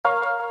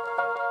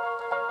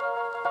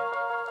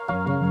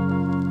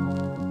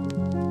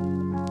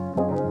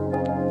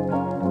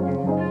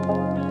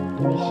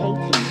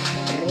Initiating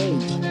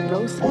rage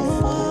process.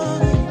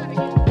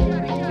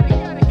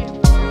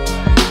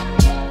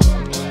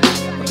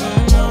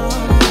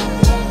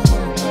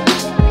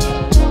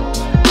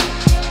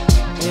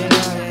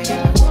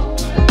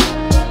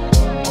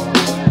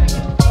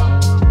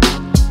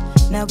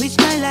 Now which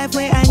my life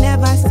where I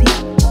never see.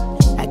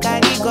 I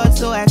carry God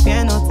so I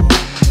fear nothing.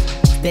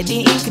 Steady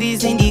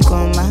increase in the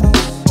comma.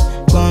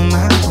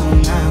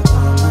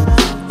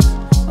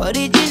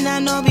 Original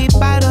no be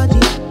parody.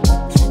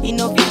 It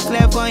no be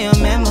clear for your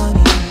memory.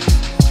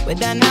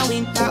 Whether now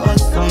winter or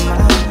summer,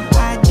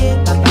 I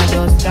did Papa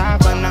just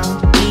start for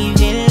now.